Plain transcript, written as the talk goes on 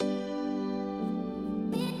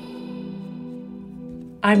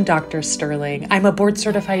I'm Dr. Sterling. I'm a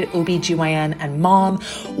board-certified OBGYN and mom.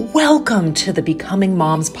 Welcome to the Becoming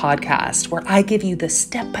Moms podcast, where I give you the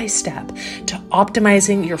step-by-step to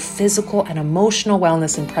optimizing your physical and emotional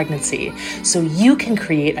wellness in pregnancy so you can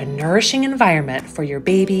create a nourishing environment for your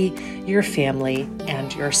baby, your family,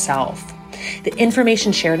 and yourself. The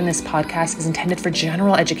information shared in this podcast is intended for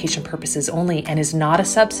general education purposes only and is not a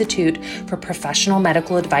substitute for professional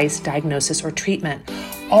medical advice, diagnosis, or treatment.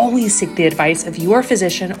 Always seek the advice of your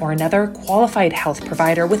physician or another qualified health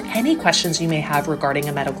provider with any questions you may have regarding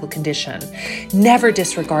a medical condition. Never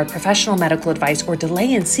disregard professional medical advice or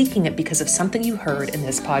delay in seeking it because of something you heard in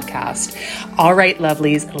this podcast. All right,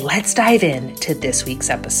 lovelies, let's dive in to this week's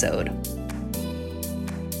episode.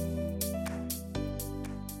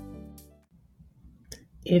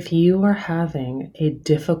 If you are having a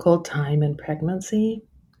difficult time in pregnancy,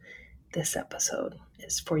 this episode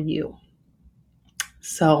is for you.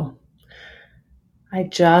 So I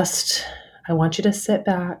want you to sit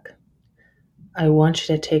back. I want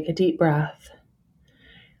you to take a deep breath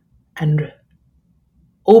and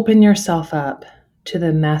open yourself up to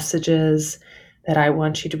the messages that I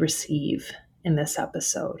want you to receive in this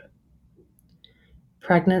episode.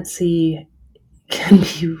 Pregnancy can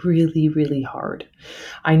be really, really hard.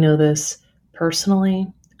 I know this personally.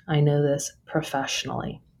 I know this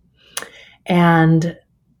professionally. And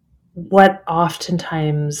what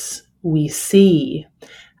oftentimes we see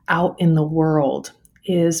out in the world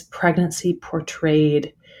is pregnancy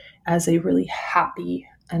portrayed as a really happy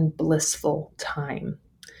and blissful time.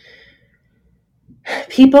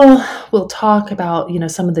 People will talk about,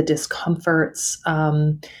 some of the discomforts,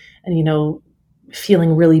 and,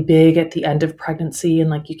 feeling really big at the end of pregnancy and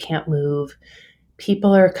like you can't move.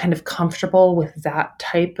 People are kind of comfortable with that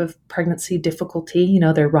type of pregnancy difficulty.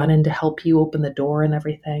 They're running to help you open the door and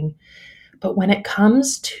everything. But when it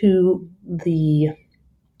comes to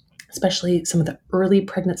especially some of the early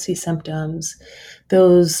pregnancy symptoms,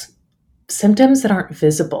 those symptoms that aren't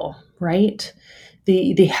visible, right?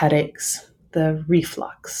 The headaches, the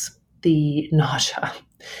reflux, the nausea,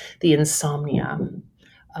 the insomnia,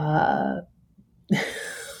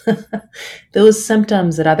 those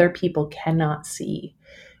symptoms that other people cannot see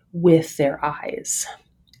with their eyes.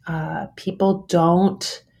 People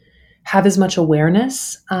don't have as much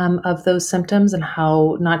awareness of those symptoms and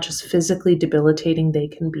how not just physically debilitating they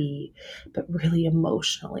can be, but really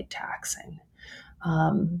emotionally taxing.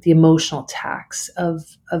 The emotional tax of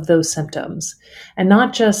those symptoms. And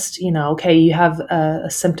not just, okay, you have a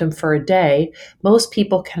symptom for a day. Most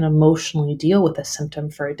people can emotionally deal with a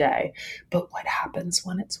symptom for a day. But what happens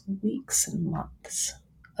when it's weeks and months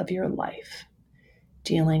of your life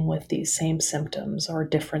dealing with these same symptoms or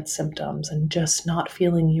different symptoms and just not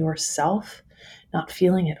feeling yourself, not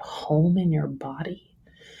feeling at home in your body,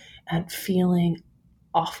 and feeling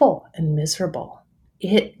awful and miserable?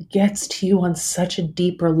 It gets to you on such a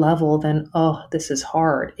deeper level than, oh, this is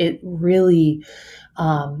hard. It really,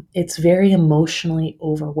 it's very emotionally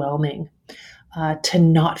overwhelming to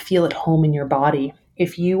not feel at home in your body.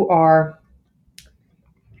 If you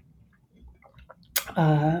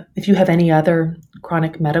have any other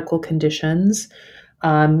chronic medical conditions,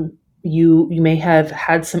 you may have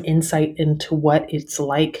had some insight into what it's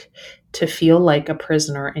like to feel like a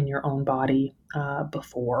prisoner in your own body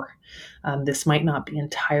before. This might not be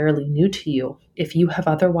entirely new to you. If you have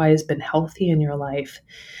otherwise been healthy in your life,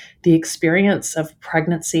 the experience of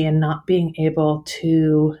pregnancy and not being able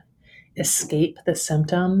to escape the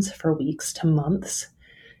symptoms for weeks to months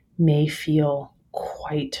may feel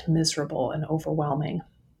quite miserable and overwhelming.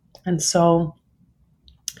 And so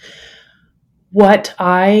what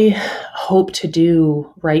I hope to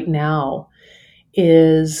do right now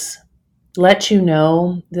is let you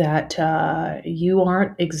know that you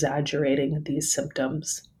aren't exaggerating these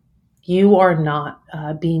symptoms. You are not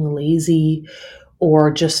being lazy or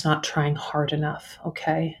just not trying hard enough,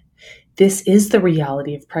 okay? This is the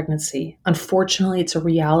reality of pregnancy. Unfortunately, it's a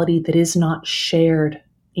reality that is not shared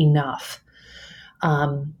enough.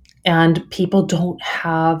 And people don't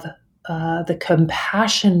have the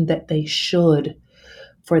compassion that they should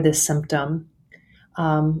for this symptom.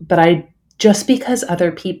 But just because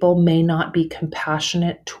other people may not be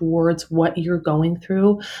compassionate towards what you're going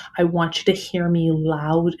through, I want you to hear me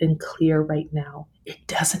loud and clear right now. It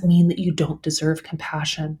doesn't mean that you don't deserve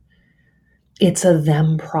compassion. It's a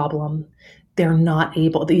them problem. They're not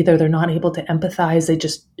able to empathize. They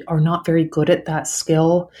just are not very good at that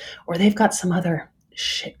skill, or they've got some other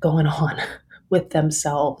shit going on with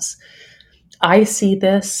themselves. I see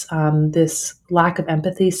this lack of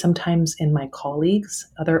empathy sometimes in my colleagues,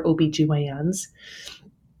 other OBGYNs.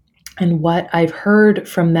 And what I've heard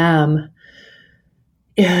from them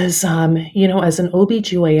is, as an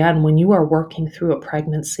OBGYN, when you are working through a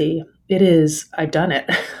pregnancy, I've done it.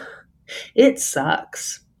 It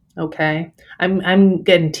sucks. Okay. I'm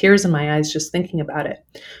getting tears in my eyes just thinking about it.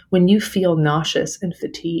 When you feel nauseous and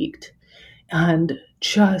fatigued and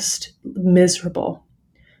just miserable,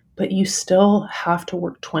 but you still have to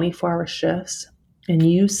work 24-hour shifts, and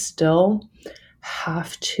you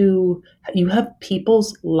have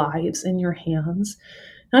people's lives in your hands,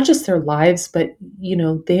 not just their lives, but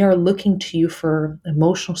they are looking to you for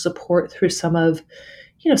emotional support through sometimes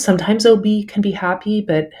OB can be happy,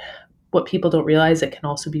 but what people don't realize, it can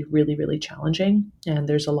also be really, really challenging. And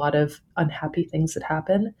there's a lot of unhappy things that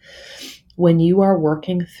happen when you are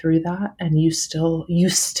working through that, and you still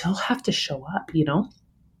have to show up,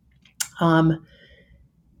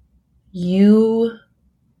 you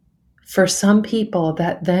for some people,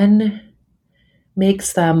 that then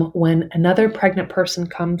makes them, when another pregnant person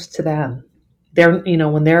comes to them,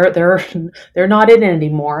 when they're not in it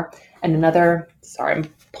anymore, and sorry, I'm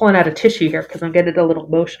pulling out a tissue here because I'm getting a little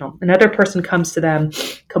emotional. Another person comes to them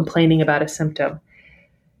complaining about a symptom.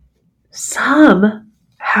 Some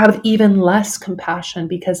have even less compassion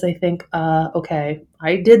because they think, okay,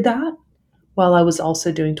 I did that while I was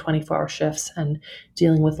also doing 24-hour shifts and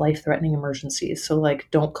dealing with life-threatening emergencies. So,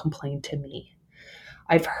 don't complain to me.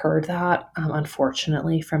 I've heard that,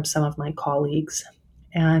 unfortunately, from some of my colleagues.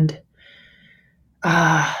 And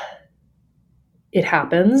it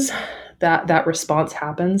happens, that response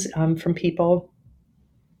happens from people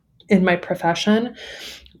in my profession.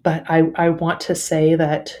 But I want to say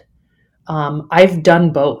that I've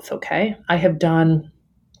done both, okay? I have done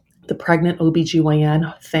the pregnant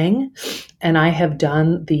OBGYN thing, and I have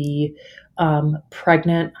done the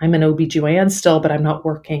pregnant, I'm an OBGYN still, but I'm not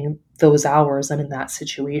working those hours. I'm in that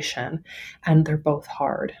situation, and they're both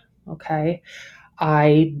hard, okay?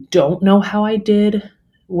 I don't know how I did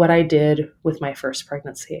what I did with my first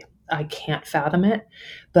pregnancy. I can't fathom it,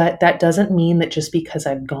 but that doesn't mean that just because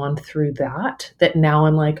I've gone through that now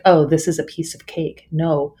I'm like, oh, this is a piece of cake.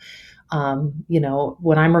 No,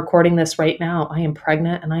 when I'm recording this right now, I am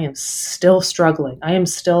pregnant and I am still struggling. I am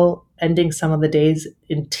still ending some of the days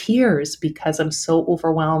in tears because I'm so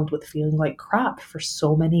overwhelmed with feeling like crap for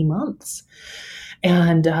so many months.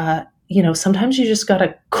 And, sometimes you just got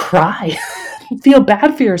to cry, feel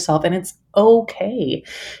bad for yourself, and it's okay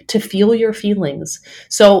to feel your feelings.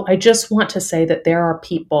 So I just want to say that there are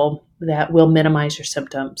people that will minimize your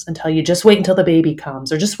symptoms and tell you, just wait until the baby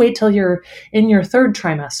comes, or just wait till you're in your third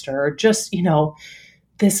trimester, or just,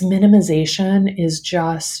 this minimization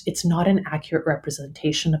it's not an accurate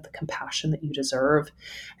representation of the compassion that you deserve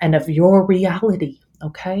and of your reality.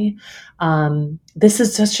 Okay. That's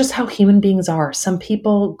just how human beings are. Some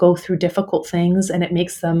people go through difficult things, and it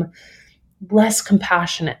makes them less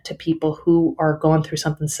compassionate to people who are going through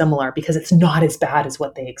something similar because it's not as bad as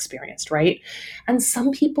what they experienced, right? And some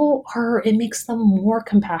people it makes them more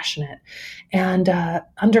compassionate and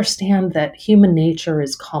understand that human nature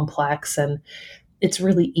is complex, and it's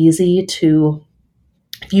really easy to,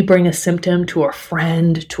 if you bring a symptom to a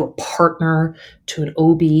friend, to a partner, to an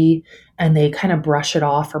OB, and they kind of brush it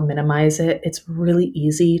off or minimize it, it's really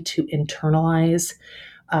easy to internalize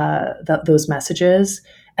those messages.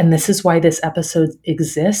 And this is why this episode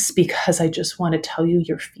exists, because I just want to tell you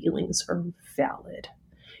your feelings are valid.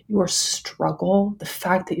 Your struggle, the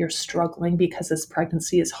fact that you're struggling because this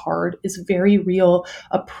pregnancy is hard, is very real,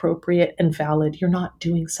 appropriate, and valid. You're not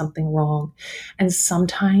doing something wrong. And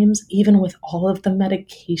sometimes, even with all of the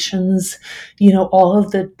medications, all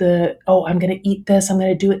of I'm going to eat this, I'm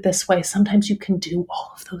going to do it this way, sometimes you can do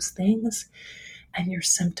all of those things and your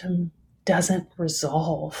symptom doesn't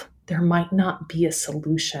resolve. There might not be a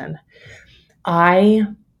solution. I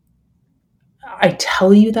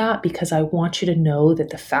tell you that because I want you to know that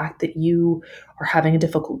the fact that you are having a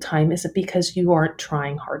difficult time isn't because you aren't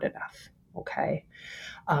trying hard enough. Okay.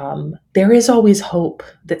 There is always hope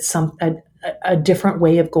that a different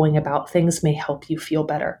way of going about things may help you feel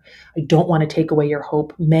better. I don't want to take away your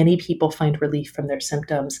hope. Many people find relief from their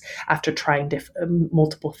symptoms after trying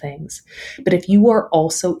multiple things. But if you are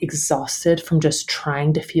also exhausted from just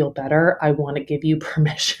trying to feel better, I want to give you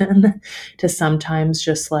permission to sometimes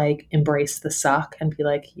just embrace the suck and be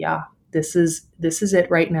like, yeah, this is it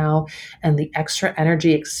right now. And the extra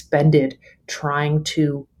energy expended trying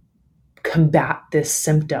to combat this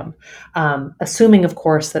symptom, assuming, of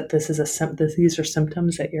course, that these are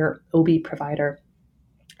symptoms that your OB provider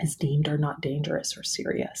is deemed are not dangerous or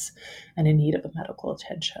serious and in need of a medical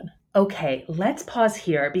attention. Okay, let's pause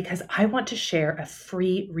here because I want to share a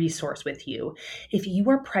free resource with you. If you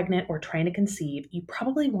are pregnant or trying to conceive, you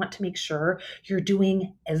probably want to make sure you're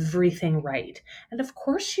doing everything right. And of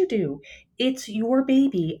course you do. It's your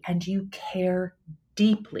baby and you care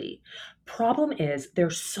deeply. Problem is,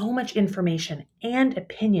 there's so much information and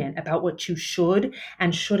opinion about what you should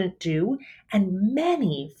and shouldn't do, and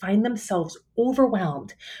many find themselves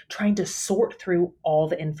overwhelmed trying to sort through all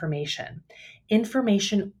the information.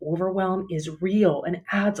 Information overwhelm is real and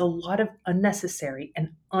adds a lot of unnecessary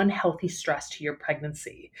and unhealthy stress to your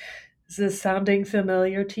pregnancy. Is this sounding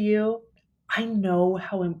familiar to you? I know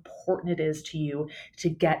how important it is to you to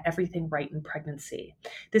get everything right in pregnancy.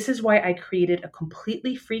 This is why I created a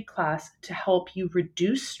completely free class to help you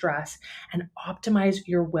reduce stress and optimize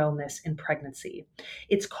your wellness in pregnancy.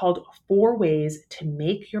 It's called 4 Ways to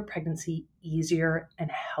Make Your Pregnancy Easier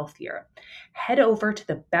and Healthier. Head over to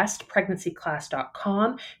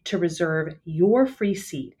thebestpregnancyclass.com to reserve your free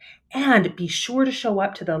seat. And be sure to show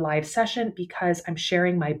up to the live session because I'm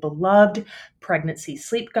sharing my beloved pregnancy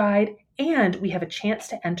sleep guide, and we have a chance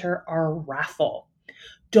to enter our raffle.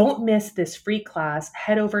 Don't miss this free class.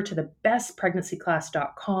 Head over to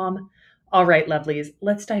thebestpregnancyclass.com. All right, lovelies,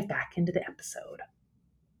 let's dive back into the episode.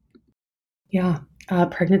 Yeah,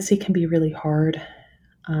 pregnancy can be really hard.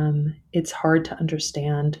 It's hard to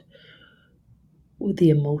understand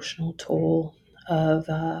the emotional toll of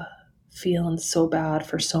feeling so bad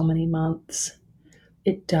for so many months.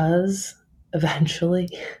 It does eventually.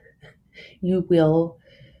 You will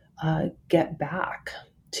get back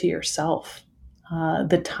to yourself.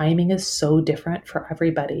 The timing is so different for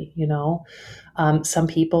everybody, you know. Some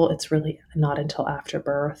people, it's really not until after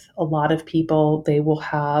birth. A lot of people, they will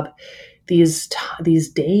have these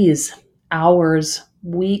days, hours,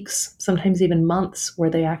 weeks, sometimes even months, where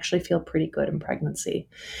they actually feel pretty good in pregnancy.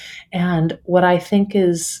 And what I think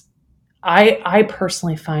is, I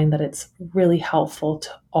personally find that it's really helpful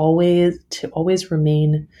to always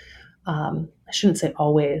remain. I shouldn't say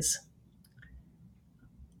always.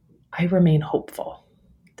 I remain hopeful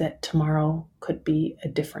that tomorrow could be a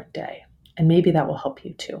different day, and maybe that will help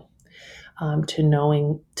you too. To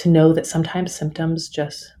know that sometimes symptoms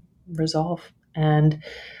just resolve, and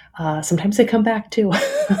sometimes they come back too.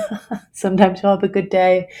 Sometimes you'll have a good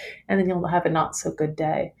day, and then you'll have a not so good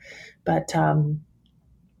day. But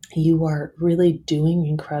you are really doing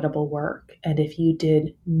incredible work, and if you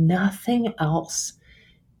did nothing else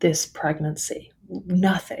this pregnancy,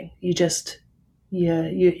 nothing, you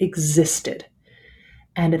existed,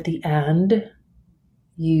 and at the end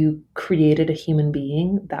you created a human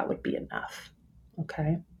being, that would be enough.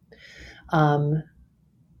 Okay. um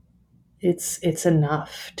it's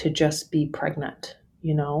enough to just be pregnant,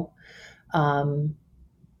 you know. um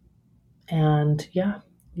and yeah,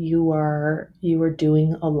 you are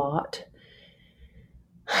doing a lot.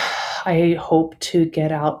 I hope to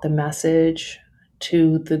get out the message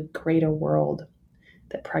to the greater world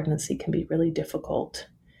that pregnancy can be really difficult.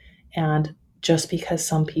 And just because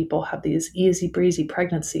some people have these easy breezy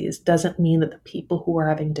pregnancies doesn't mean that the people who are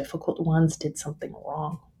having difficult ones did something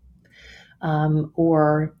wrong,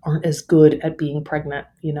 or aren't as good at being pregnant,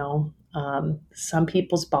 you know. Some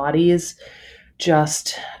people's bodies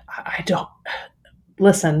just, I don't,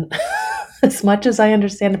 listen, as much as I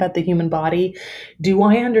understand about the human body, do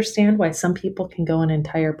I understand why some people can go an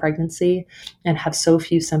entire pregnancy and have so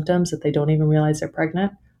few symptoms that they don't even realize they're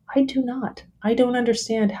pregnant? I do not. I don't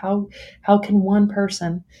understand how can one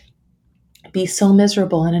person be so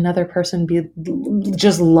miserable and another person be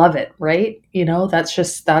just love it, right? You know,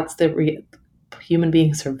 human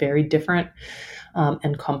beings are very different,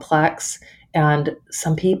 and complex. And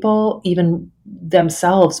some people, even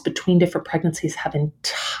themselves, between different pregnancies, have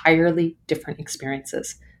entirely different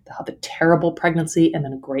experiences. They'll have a terrible pregnancy and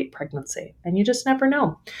then a great pregnancy, and you just never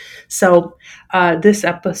know. So, this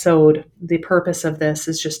episode, the purpose of this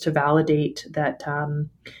is just to validate that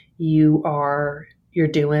you're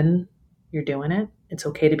doing it. It's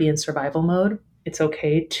okay to be in survival mode. It's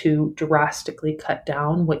okay to drastically cut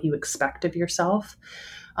down what you expect of yourself.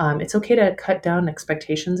 It's okay to cut down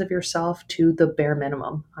expectations of yourself to the bare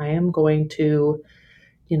minimum. I am going to,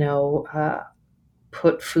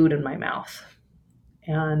 put food in my mouth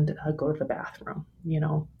and go to the bathroom. You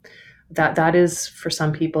know, that is, for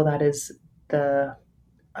some people, that is the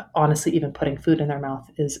honestly, even putting food in their mouth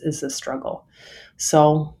is a struggle.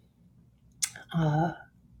 So I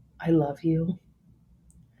love you.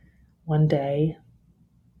 One day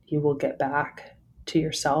you will get back to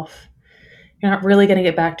yourself. You're not really going to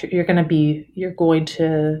get back to, you're going to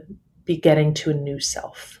be getting to a new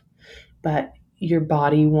self, but your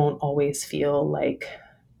body won't always feel like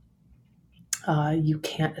You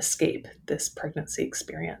can't escape this pregnancy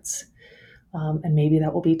experience. And maybe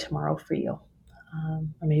that will be tomorrow for you. Or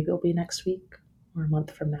maybe it'll be next week or a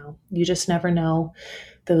month from now. You just never know.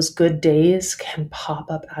 Those good days can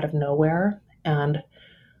pop up out of nowhere. And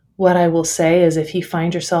what I will say is if you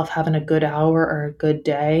find yourself having a good hour or a good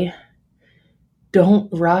day, don't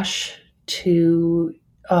rush to,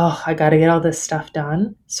 oh, I got to get all this stuff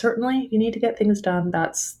done. Certainly, you need to get things done.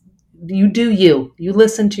 You do you. You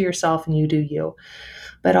listen to yourself and you do you.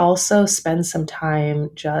 But also spend some time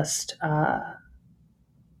just,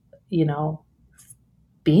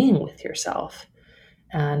 being with yourself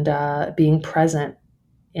and being present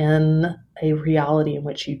in a reality in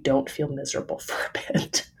which you don't feel miserable for a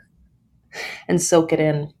bit and soak it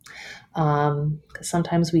in. Because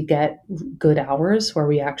sometimes we get good hours where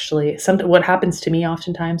we actually, what happens to me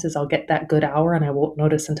oftentimes is I'll get that good hour and I won't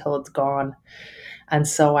notice until it's gone. And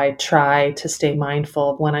so I try to stay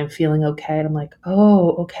mindful of when I'm feeling okay. And I'm like,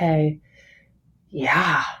 oh, okay.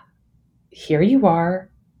 Yeah, here you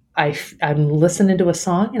are. I'm listening to a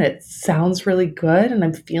song and it sounds really good. And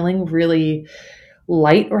I'm feeling really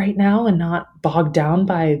light right now and not bogged down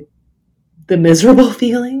by the miserable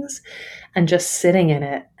feelings, and just sitting in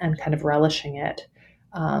it and kind of relishing it.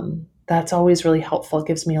 That's always really helpful. It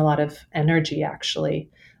gives me a lot of energy actually,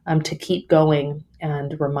 to keep going,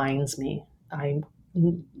 and reminds me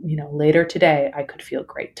later today I could feel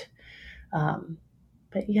great.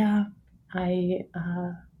 But yeah,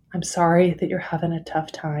 I'm sorry that you're having a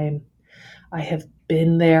tough time. I have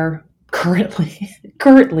been there,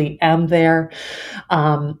 currently am there.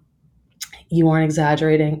 You aren't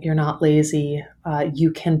exaggerating. You're not lazy.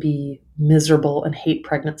 You can be miserable and hate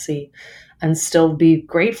pregnancy and still be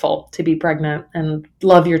grateful to be pregnant and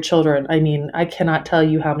love your children. I mean, I cannot tell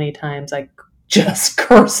you how many times I just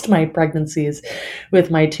cursed my pregnancies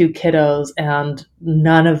with my 2 kiddos, and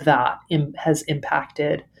none of that has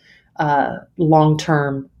impacted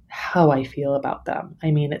long-term how I feel about them.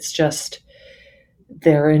 I mean, it's just,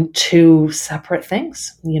 they're in 2 separate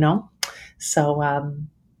things, So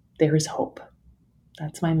there is hope.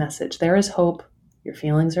 That's my message. There is hope. Your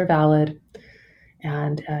feelings are valid,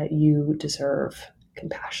 and you deserve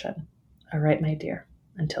compassion. All right, my dear.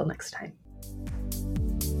 Until next time.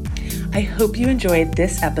 I hope you enjoyed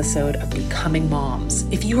this episode of Becoming Moms.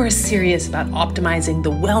 If you are serious about optimizing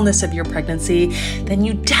the wellness of your pregnancy, then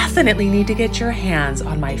you definitely need to get your hands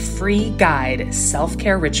on my free guide,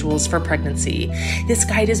 Self-Care Rituals for Pregnancy. This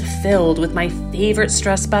guide is filled with my favorite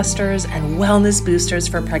stress busters and wellness boosters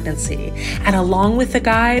for pregnancy. And along with the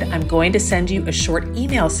guide, I'm going to send you a short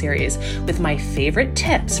email series with my favorite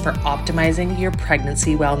tips for optimizing your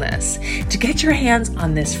pregnancy wellness. To get your hands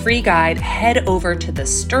on this free guide, head over to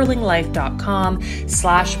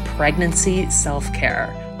thesterlinglife.com/pregnancy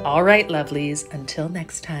self-care. All right, lovelies, until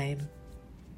next time.